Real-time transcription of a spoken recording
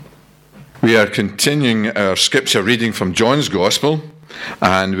We are continuing our scripture reading from John's Gospel,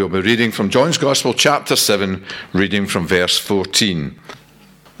 and we'll be reading from John's Gospel, chapter 7, reading from verse 14.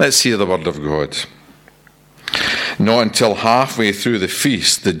 Let's hear the word of God. Not until halfway through the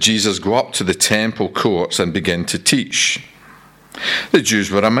feast did Jesus go up to the temple courts and begin to teach. The Jews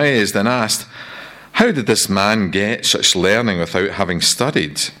were amazed and asked, "How did this man get such learning without having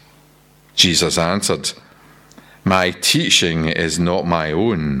studied?" Jesus answered, "My teaching is not my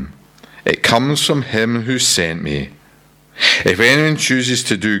own. It comes from him who sent me. If anyone chooses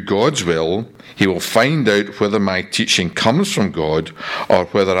to do God's will, he will find out whether my teaching comes from God or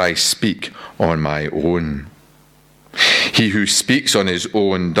whether I speak on my own. He who speaks on his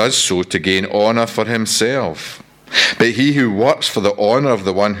own does so to gain honor for himself. But he who works for the honor of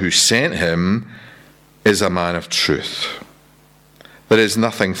the one who sent him is a man of truth. There is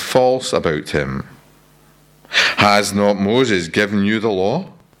nothing false about him. Has not Moses given you the law?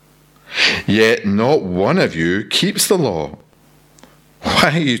 Yet not one of you keeps the law.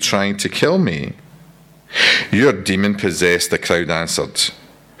 Why are you trying to kill me?" "You're demon-possessed," the crowd answered.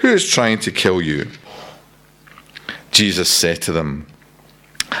 "Who is trying to kill you?" Jesus said to them,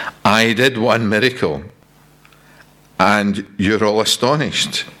 "I did one miracle, and you're all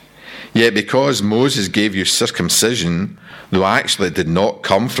astonished. Yet because Moses gave you circumcision, though actually it did not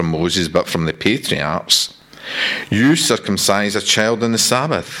come from Moses but from the patriarchs, you circumcise a child on the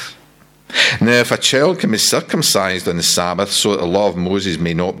Sabbath. Now if a child can be circumcised on the Sabbath so that the law of Moses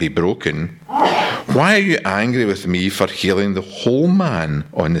may not be broken, why are you angry with me for healing the whole man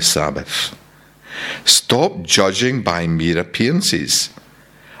on the Sabbath? Stop judging by mere appearances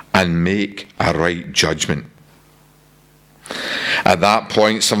and make a right judgment." At that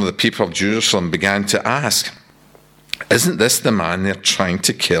point, some of the people of Jerusalem began to ask, "Isn't this the man they're trying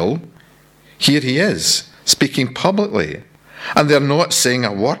to kill? Here he is, speaking publicly, and they're not saying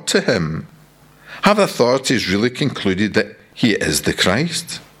a word to him. Have the authorities really concluded that he is the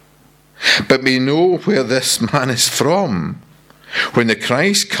Christ? But we know where this man is from. When the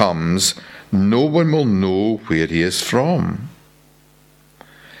Christ comes, no one will know where he is from."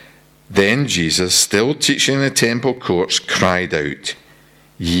 Then Jesus, still teaching in the temple courts, cried out,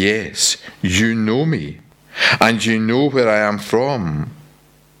 "Yes, you know me, and you know where I am from.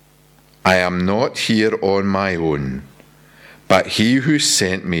 I am not here on my own, but he who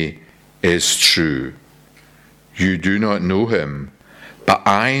sent me is true. You do not know him, but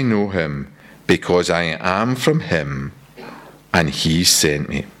I know him because I am from him, and he sent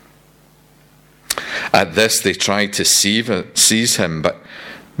me." At this they tried to seize him, but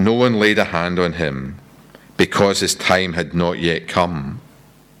no one laid a hand on him, because his time had not yet come.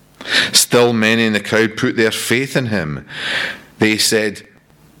 Still many in the crowd put their faith in him. They said,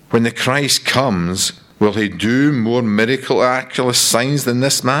 "When the Christ comes, will he do more miraculous signs than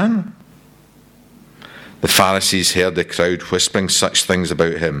this man?" The Pharisees heard the crowd whispering such things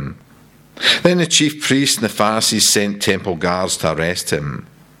about him. Then the chief priests and the Pharisees sent temple guards to arrest him.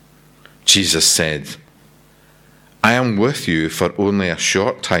 Jesus said, "I am with you for only a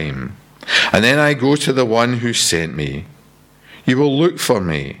short time, and then I go to the one who sent me. You will look for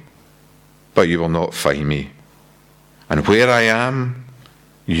me, but you will not find me. And where I am,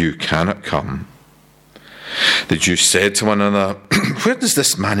 you cannot come." The Jews said to one another, "Where does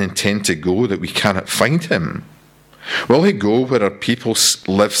this man intend to go that we cannot find him? Will he go where our people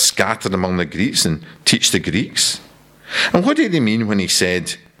live scattered among the Greeks and teach the Greeks? And what did he mean when he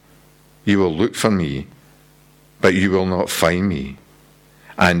said, 'You will look for me, but you will not find me,'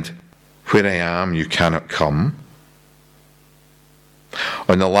 and 'Where I am, you cannot come'?"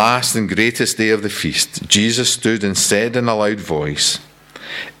 On the last and greatest day of the feast, Jesus stood and said in a loud voice,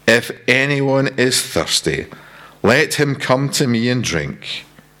 "If anyone is thirsty, let him come to me and drink.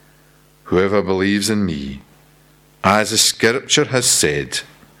 Whoever believes in me, as the scripture has said,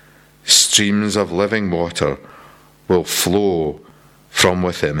 streams of living water will flow from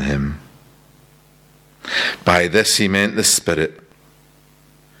within him." By this he meant the Spirit,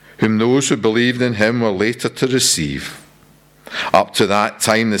 whom those who believed in him were later to receive. Up to that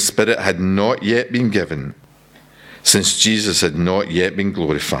time the Spirit had not yet been given, since Jesus had not yet been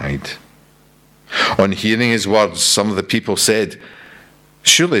glorified. On hearing his words, some of the people said,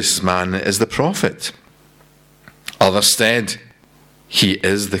 "Surely this man is the prophet." Others said, "He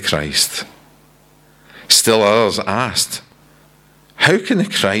is the Christ." Still others asked, "How can the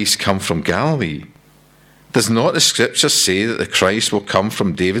Christ come from Galilee? Does not the scripture say that the Christ will come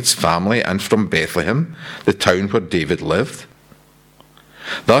from David's family and from Bethlehem, the town where David lived?"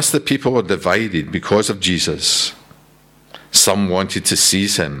 Thus the people were divided because of Jesus. Some wanted to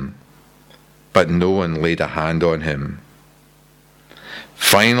seize him, but no one laid a hand on him.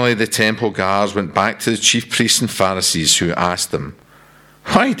 Finally, the temple guards went back to the chief priests and Pharisees, who asked them,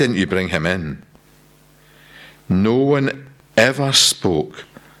 "Why didn't you bring him in?" "No one ever spoke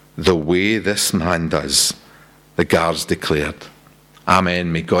the way this man does," the guards declared.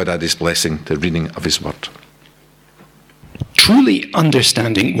 Amen. May God add his blessing to the reading of his word. Truly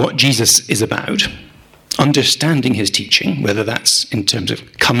understanding what Jesus is about, understanding his teaching, whether that's in terms of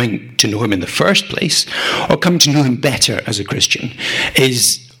coming to know him in the first place or coming to know him better as a Christian,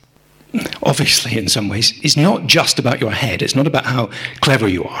 is obviously in some ways is not just about your head. It's not about how clever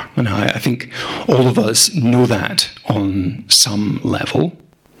you are. And I think all of us know that on some level.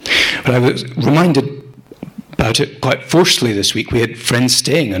 But I was reminded about it quite forcefully this week. We had friends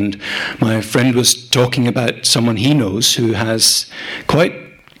staying, and my friend was talking about someone he knows who has quite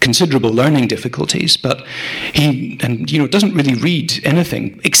considerable learning difficulties, but he doesn't really read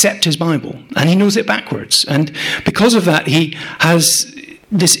anything except his Bible, and he knows it backwards. And because of that, he has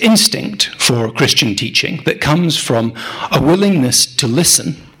this instinct for Christian teaching that comes from a willingness to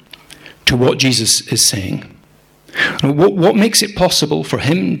listen to what Jesus is saying. What makes it possible for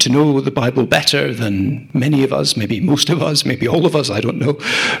him to know the Bible better than many of us, maybe most of us, maybe all of us, I don't know,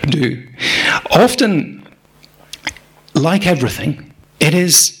 do? Often, like everything, it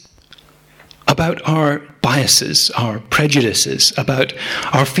is about our biases, our prejudices, about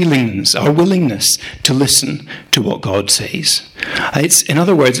our feelings, our willingness to listen to what God says. In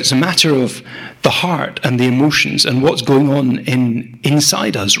other words, it's a matter of the heart and the emotions and what's going on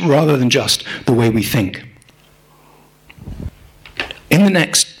inside us rather than just the way we think. In the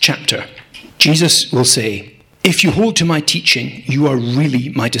next chapter, Jesus will say, "If you hold to my teaching, you are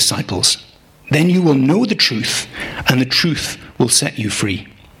really my disciples. Then you will know the truth, and the truth will set you free."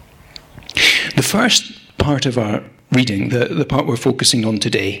 The first part of our reading, the part we're focusing on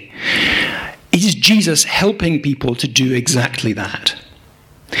today, is Jesus helping people to do exactly that.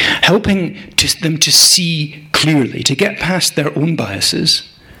 Helping them to see clearly, to get past their own biases,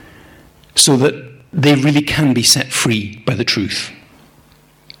 so that they really can be set free by the truth.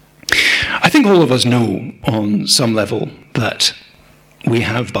 I think all of us know on some level that we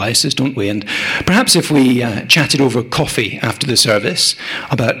have biases, don't we? And perhaps if we chatted over coffee after the service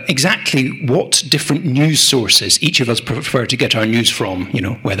about exactly what different news sources each of us prefer to get our news from,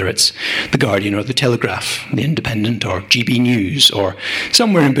 whether it's The Guardian or The Telegraph, The Independent or GB News or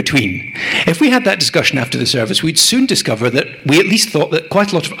somewhere in between. If we had that discussion after the service, we'd soon discover that we at least thought that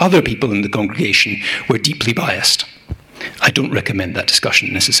quite a lot of other people in the congregation were deeply biased. I don't recommend that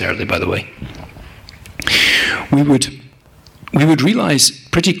discussion necessarily, by the way. We would realize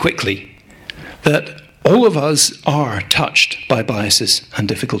pretty quickly that all of us are touched by biases and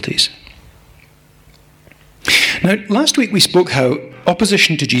difficulties. Now, last week we spoke how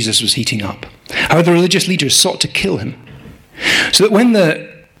opposition to Jesus was heating up, how the religious leaders sought to kill him, so that when the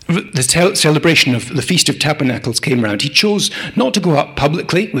celebration of the Feast of Tabernacles came round, he chose not to go up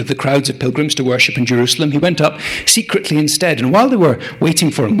publicly with the crowds of pilgrims to worship in Jerusalem. He went up secretly instead. And while they were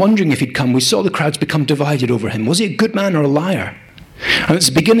waiting for him, wondering if he'd come, we saw the crowds become divided over him. Was he a good man or a liar? And it's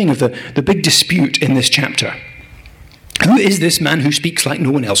the beginning of the big dispute in this chapter. Who is this man who speaks like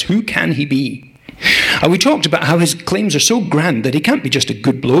no one else? Who can he be? And we talked about how his claims are so grand that he can't be just a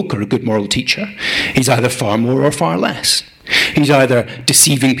good bloke or a good moral teacher. He's either far more or far less. He's either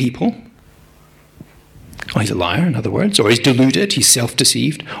deceiving people, or he's a liar, in other words, or he's deluded, he's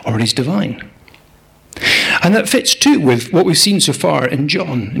self-deceived, or he's divine. And that fits too with what we've seen so far in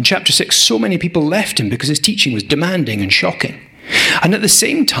John. In chapter 6, so many people left him because his teaching was demanding and shocking. And at the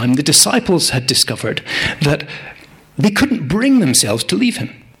same time, the disciples had discovered that they couldn't bring themselves to leave him.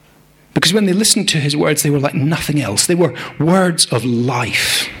 Because when they listened to his words, they were like nothing else. They were words of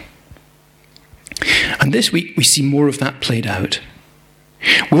life. And this week we see more of that played out.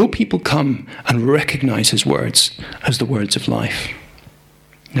 Will people come and recognize his words as the words of life?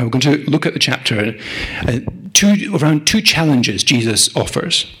 Now we're going to look at the chapter, around two challenges Jesus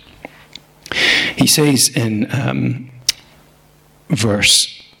offers. He says in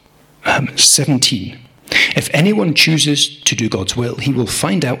verse 17, "If anyone chooses to do God's will, he will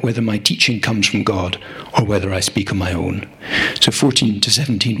find out whether my teaching comes from God or whether I speak on my own." So 14 to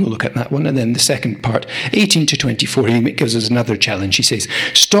 17, we'll look at that one. And then the second part, 18 to 24, he gives us another challenge. He says,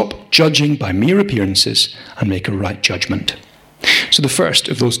 "Stop judging by mere appearances and make a right judgment." So the first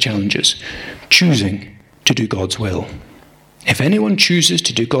of those challenges, choosing to do God's will. If anyone chooses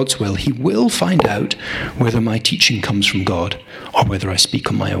to do God's will, he will find out whether my teaching comes from God or whether I speak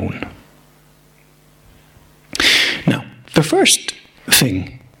on my own. Now, the first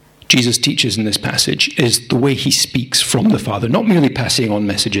thing Jesus teaches in this passage is the way he speaks from the Father, not merely passing on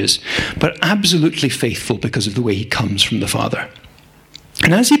messages, but absolutely faithful because of the way he comes from the Father.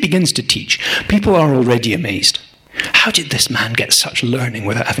 And as he begins to teach, people are already amazed. How did this man get such learning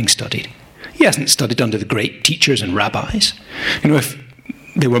without having studied? He hasn't studied under the great teachers and rabbis. If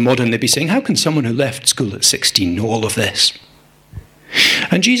they were modern, they'd be saying, how can someone who left school at 16 know all of this?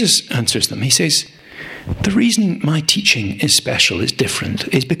 And Jesus answers them. He says, the reason my teaching is special, is different,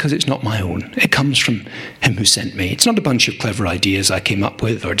 is because it's not my own. It comes from him who sent me. It's not a bunch of clever ideas I came up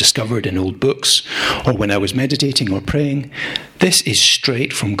with or discovered in old books or when I was meditating or praying. This is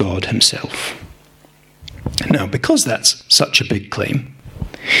straight from God himself. Now, because that's such a big claim,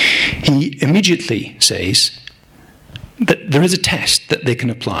 he immediately says that there is a test that they can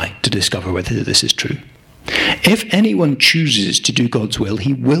apply to discover whether this is true. If anyone chooses to do God's will,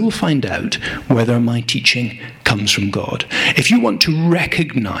 he will find out whether my teaching comes from God. If you want to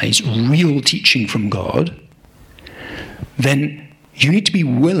recognize real teaching from God, then you need to be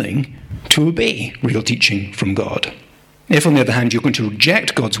willing to obey real teaching from God. If, on the other hand, you're going to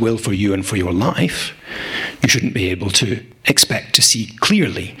reject God's will for you and for your life, you shouldn't be able to expect to see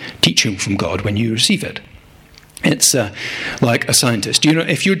clearly teaching from God when you receive it. It's like a scientist.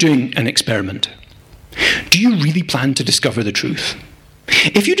 If you're doing an experiment, do you really plan to discover the truth?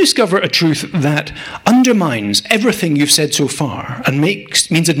 If you discover a truth that undermines everything you've said so far and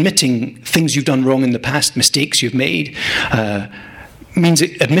means admitting things you've done wrong in the past, mistakes you've made, means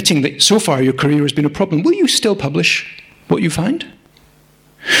admitting that so far your career has been a problem, will you still publish what you find?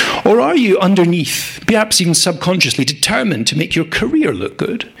 Or are you underneath, perhaps even subconsciously, determined to make your career look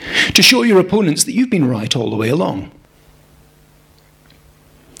good, to show your opponents that you've been right all the way along?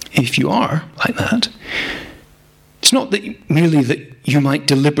 If you are like that, it's not merely that you might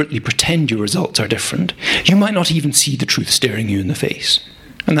deliberately pretend your results are different. You might not even see the truth staring you in the face.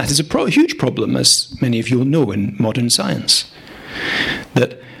 And that is a huge problem, as many of you will know in modern science.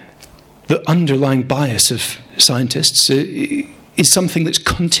 That the underlying bias of scientists is something that's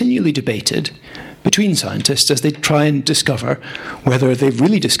continually debated between scientists as they try and discover whether they've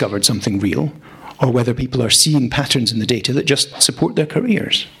really discovered something real or whether people are seeing patterns in the data that just support their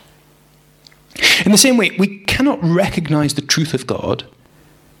careers. In the same way, we cannot recognize the truth of God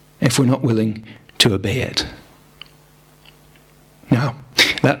if we're not willing to obey it. Now,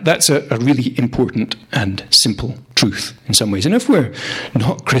 that's a really important and simple truth in some ways. And if we're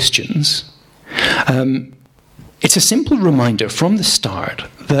not Christians, it's a simple reminder from the start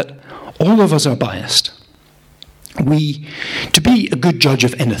that all of us are biased. To be a good judge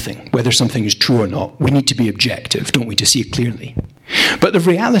of anything, whether something is true or not, we need to be objective, don't we, to see it clearly. But the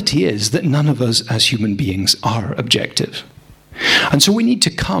reality is that none of us as human beings are objective. And so we need to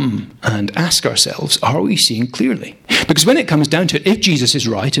come and ask ourselves, are we seeing clearly? Because when it comes down to it, if Jesus is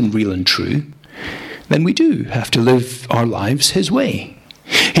right and real and true, then we do have to live our lives his way.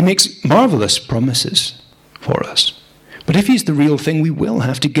 He makes marvelous promises for us. But if he's the real thing, we will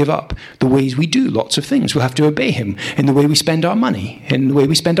have to give up the ways we do lots of things. We'll have to obey him in the way we spend our money, in the way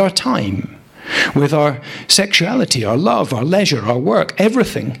we spend our time, with our sexuality, our love, our leisure, our work.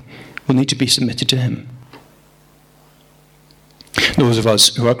 Everything will need to be submitted to him. Those of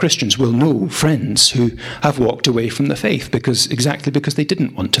us who are Christians will know friends who have walked away from the faith exactly because they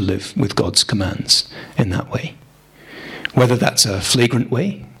didn't want to live with God's commands in that way. Whether that's a flagrant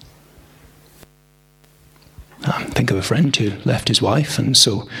way. Think of a friend who left his wife, and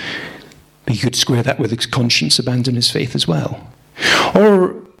so he could square that with his conscience, abandon his faith as well.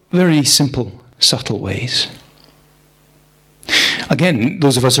 Or very simple, subtle ways. Again,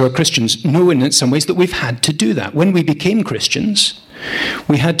 those of us who are Christians know in some ways that we've had to do that. When we became Christians,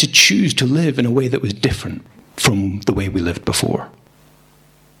 we had to choose to live in a way that was different from the way we lived before.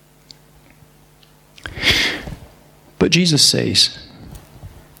 But Jesus says,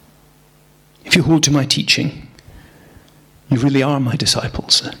 if you hold to my teaching, you really are my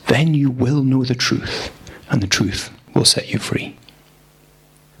disciples, then you will know the truth, and the truth will set you free.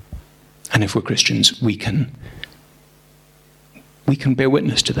 And if we're Christians, we can bear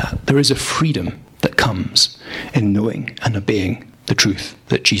witness to that. There is a freedom that comes in knowing and obeying the truth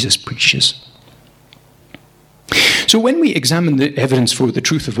that Jesus preaches. So when we examine the evidence for the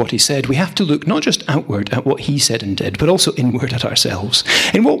truth of what he said, we have to look not just outward at what he said and did, but also inward at ourselves.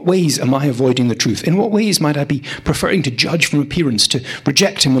 In what ways am I avoiding the truth? In what ways might I be preferring to judge from appearance, to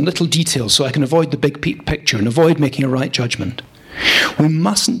reject him on little details so I can avoid the big picture and avoid making a right judgment? We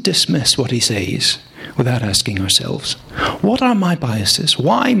mustn't dismiss what he says without asking ourselves, what are my biases?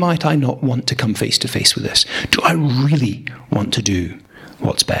 Why might I not want to come face to face with this? Do I really want to do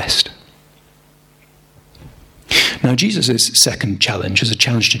what's best? Now, Jesus' second challenge is a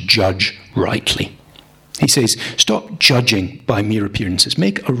challenge to judge rightly. He says, stop judging by mere appearances.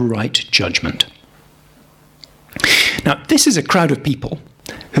 Make a right judgment. Now, this is a crowd of people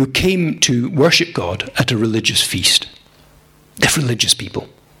who came to worship God at a religious feast. They're religious people.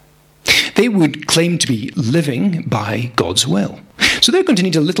 They would claim to be living by God's will. So they're going to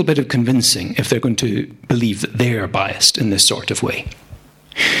need a little bit of convincing if they're going to believe that they're biased in this sort of way.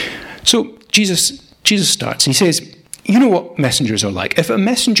 So Jesus starts. He says, you know what messengers are like. If a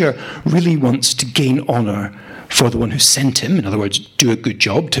messenger really wants to gain honour for the one who sent him, in other words, do a good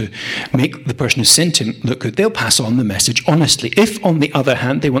job to make the person who sent him look good, they'll pass on the message honestly. If, on the other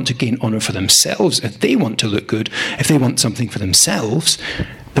hand, they want to gain honour for themselves, if they want to look good, if they want something for themselves,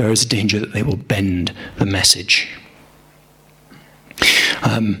 there is a danger that they will bend the message.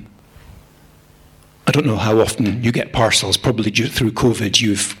 I don't know how often you get parcels. Probably through COVID,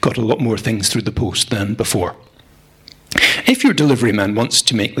 you've got a lot more things through the post than before. If your delivery man wants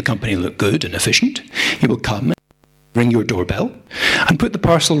to make the company look good and efficient, he will come, ring your doorbell, and put the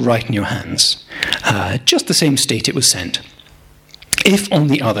parcel right in your hands, just the same state it was sent. If, on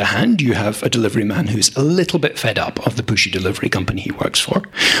the other hand, you have a delivery man who's a little bit fed up of the pushy delivery company he works for,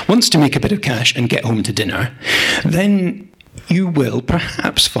 wants to make a bit of cash and get home to dinner, then you will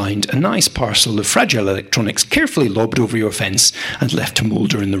perhaps find a nice parcel of fragile electronics carefully lobbed over your fence and left to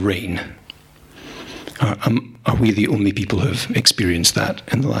moulder in the rain. Are we the only people who have experienced that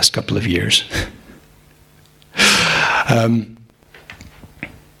in the last couple of years?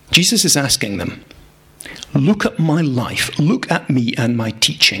 Jesus is asking them, look at my life, look at me and my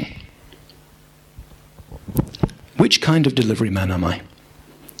teaching. Which kind of delivery man am I?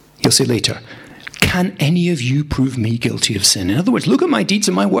 He'll say later, can any of you prove me guilty of sin? In other words, look at my deeds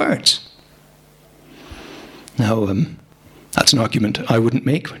and my words. Now, that's an argument I wouldn't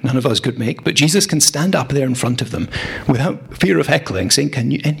make, none of us could make, but Jesus can stand up there in front of them without fear of heckling, saying,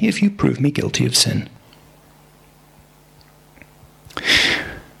 can any of you prove me guilty of sin?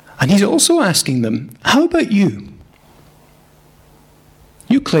 And he's also asking them, how about you?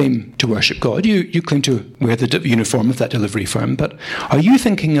 You claim to worship God, you claim to wear the uniform of that delivery firm, but are you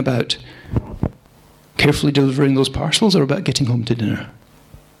thinking about carefully delivering those parcels or about getting home to dinner?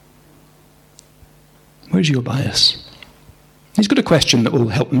 Where's your bias? He's got a question that will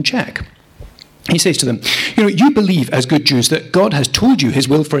help them check. He says to them, you believe as good Jews that God has told you his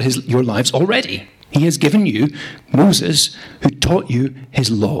will for your lives already. He has given you Moses, who taught you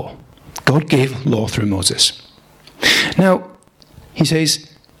his law. God gave law through Moses. Now, he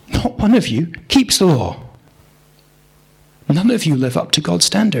says, not one of you keeps the law. None of you live up to God's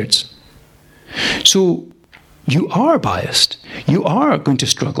standards. So you are biased. You are going to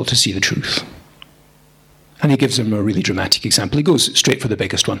struggle to see the truth. And he gives them a really dramatic example. He goes straight for the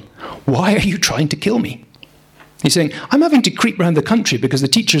biggest one. Why are you trying to kill me? He's saying, I'm having to creep around the country because the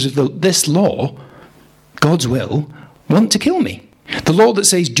teachers of this law, God's will, want to kill me. The law that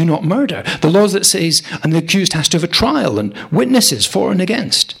says do not murder. The law that says and the accused has to have a trial and witnesses for and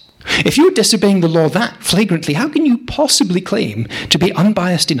against. If you're disobeying the law that flagrantly, how can you possibly claim to be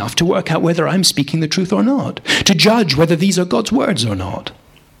unbiased enough to work out whether I'm speaking the truth or not? To judge whether these are God's words or not?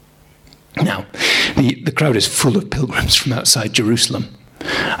 Now, the crowd is full of pilgrims from outside Jerusalem,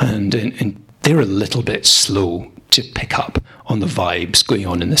 and they're a little bit slow to pick up on the vibes going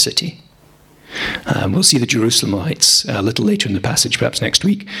on in the city. We'll see the Jerusalemites a little later in the passage, perhaps next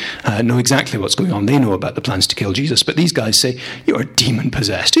week, know exactly what's going on. They know about the plans to kill Jesus, but these guys say, you're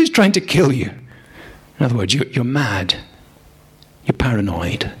demon-possessed. Who's trying to kill you? In other words, you're mad. You're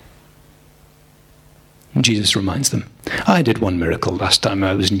paranoid. And Jesus reminds them, I did one miracle last time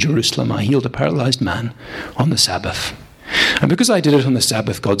I was in Jerusalem. I healed a paralyzed man on the Sabbath. And because I did it on the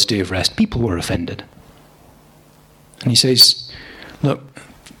Sabbath, God's day of rest, people were offended. And he says, look,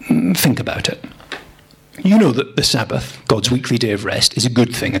 think about it. You know that the Sabbath, God's weekly day of rest, is a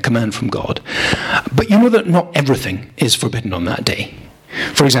good thing, a command from God. But you know that not everything is forbidden on that day.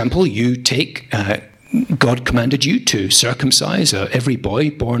 For example, God commanded you to circumcise every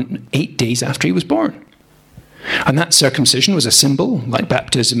boy born 8 days after he was born. And that circumcision was a symbol, like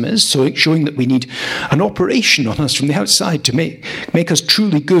baptism is, so showing that we need an operation on us from the outside to make us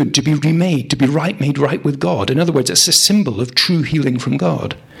truly good, to be remade, to be made right with God. In other words, it's a symbol of true healing from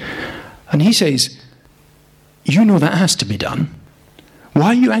God. And he says, you know that has to be done. Why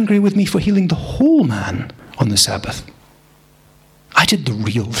are you angry with me for healing the whole man on the Sabbath? I did the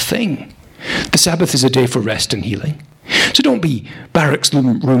real thing. The Sabbath is a day for rest and healing. So don't be barracks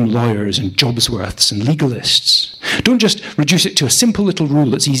room lawyers and jobsworths and legalists. Don't just reduce it to a simple little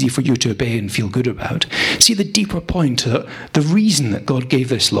rule that's easy for you to obey and feel good about. See the deeper point, the reason that God gave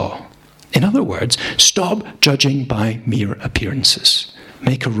this law. In other words, stop judging by mere appearances.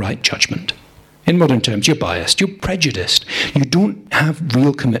 Make a right judgment. In modern terms, you're biased, you're prejudiced. You don't have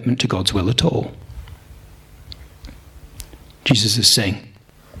real commitment to God's will at all. Jesus is saying,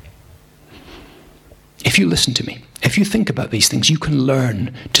 if you listen to me, if you think about these things, you can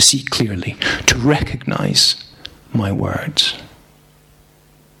learn to see clearly, to recognize my words.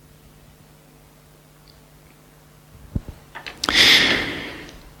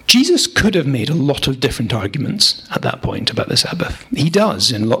 Jesus could have made a lot of different arguments at that point about the Sabbath. He does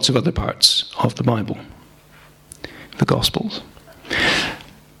in lots of other parts of the Bible, the Gospels.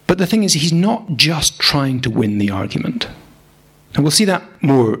 But the thing is, he's not just trying to win the argument. And we'll see that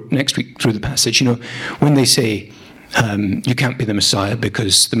more next week through the passage. When they say, you can't be the Messiah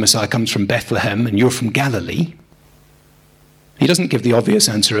because the Messiah comes from Bethlehem and you're from Galilee, he doesn't give the obvious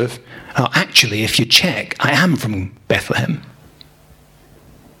answer of, actually, if you check, I am from Bethlehem.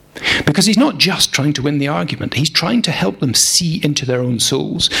 Because he's not just trying to win the argument, he's trying to help them see into their own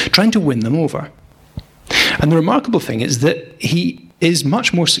souls, trying to win them over. And the remarkable thing is that he is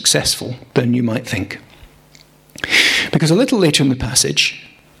much more successful than you might think. Because a little later in the passage,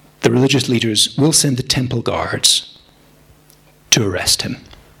 the religious leaders will send the temple guards to arrest him.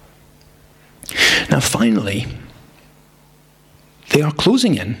 Now finally, they are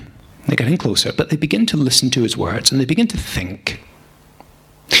closing in, they're getting closer, but they begin to listen to his words and they begin to think.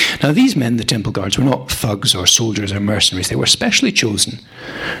 Now these men, the temple guards, were not thugs or soldiers or mercenaries. They were specially chosen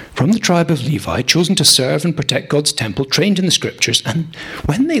from the tribe of Levi, chosen to serve and protect God's temple, trained in the scriptures. And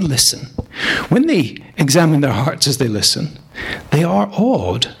when they listen, when they examine their hearts as they listen, they are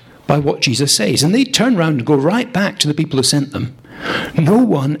awed by what Jesus says. And they turn around and go right back to the people who sent them. No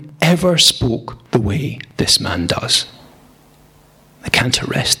one ever spoke the way this man does. They can't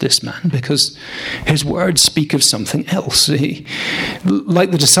arrest this man because his words speak of something else.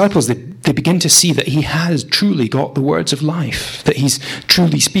 Like the disciples, they begin to see that he has truly got the words of life, that he's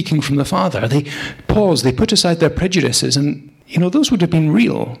truly speaking from the Father. They pause, they put aside their prejudices, and those would have been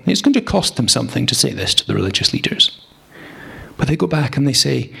real. It's going to cost them something to say this to the religious leaders. But they go back and they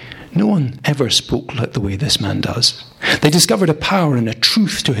say, no one ever spoke like the way this man does. They discovered a power and a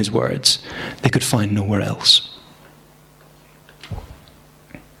truth to his words they could find nowhere else.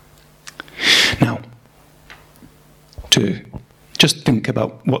 Now, to just think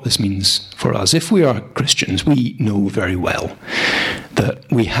about what this means for us. If we are Christians, we know very well that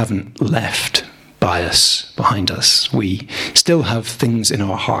we haven't left bias behind us. We still have things in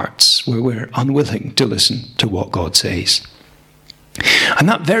our hearts where we're unwilling to listen to what God says. And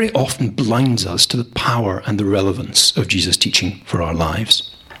that very often blinds us to the power and the relevance of Jesus' teaching for our lives.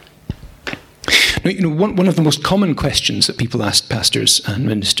 Now, one of the most common questions that people ask pastors and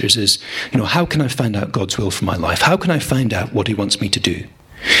ministers is, how can I find out God's will for my life? How can I find out what he wants me to do?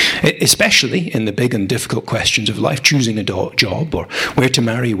 Especially in the big and difficult questions of life, choosing a job or where to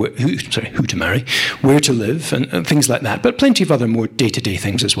marry, who to marry, where to live, and things like that. But plenty of other more day-to-day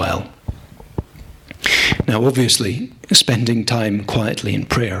things as well. Now, obviously, spending time quietly in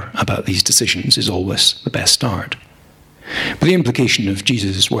prayer about these decisions is always the best start. But the implication of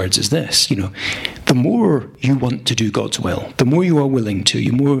Jesus' words is this, the more you want to do God's will, the more you are willing to,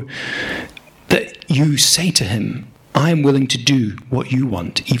 the more that you say to him, I am willing to do what you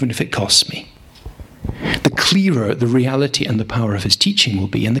want, even if it costs me. The clearer the reality and the power of his teaching will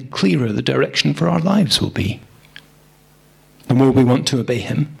be, and the clearer the direction for our lives will be. The more we want to obey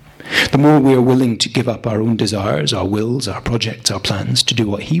him, the more we are willing to give up our own desires, our wills, our projects, our plans, to do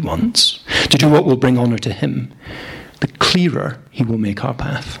what he wants, to do what will bring honour to him, the clearer he will make our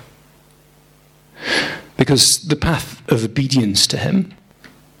path. Because the path of obedience to him,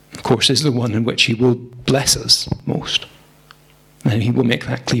 of course, is the one in which he will bless us most. And he will make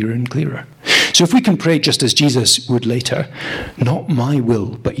that clearer and clearer. So if we can pray just as Jesus would later, not my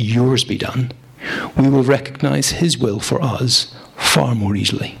will, but yours be done, we will recognize his will for us far more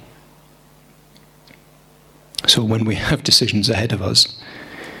easily. So when we have decisions ahead of us,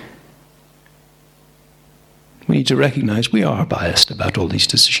 we need to recognize we are biased about all these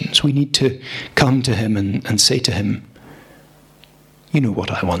decisions. We need to come to him and say to him, you know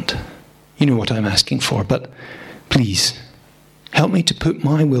what I want. You know what I'm asking for, but please help me to put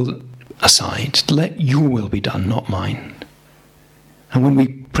my will aside, to let your will be done, not mine. And when we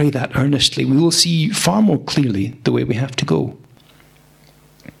pray that earnestly, we will see far more clearly the way we have to go.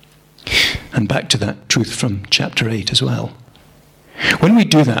 And back to that truth from chapter 8 as well. When we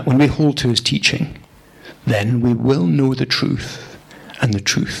do that, when we hold to his teaching, then we will know the truth, and the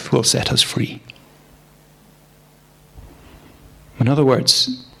truth will set us free. In other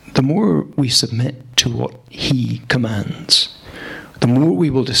words, the more we submit to what he commands, the more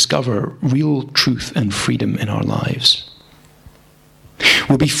we will discover real truth and freedom in our lives.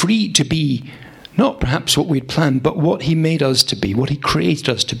 We'll be free to be not perhaps what we'd planned, but what he made us to be, what he created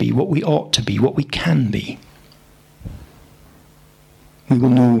us to be, what we ought to be, what we can be. We will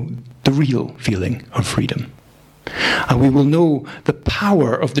know the the real feeling of freedom. And we will know the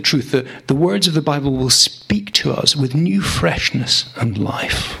power of the truth. The words of the Bible will speak to us with new freshness and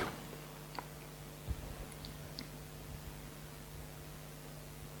life.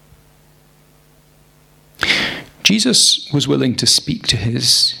 Jesus was willing to speak to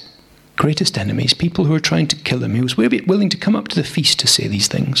his greatest enemies, people who were trying to kill him. He was willing to come up to the feast to say these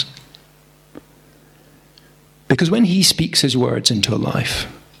things. Because when he speaks his words into a life,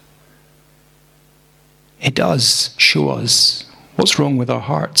 it does show us what's wrong with our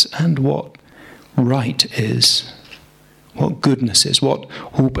hearts and what right is, what goodness is, what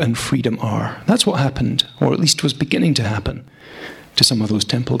hope and freedom are. That's what happened, or at least was beginning to happen, to some of those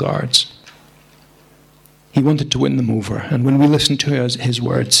temple guards. He wanted to win them over, and when we listen to his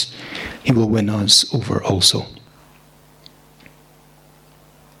words, he will win us over also.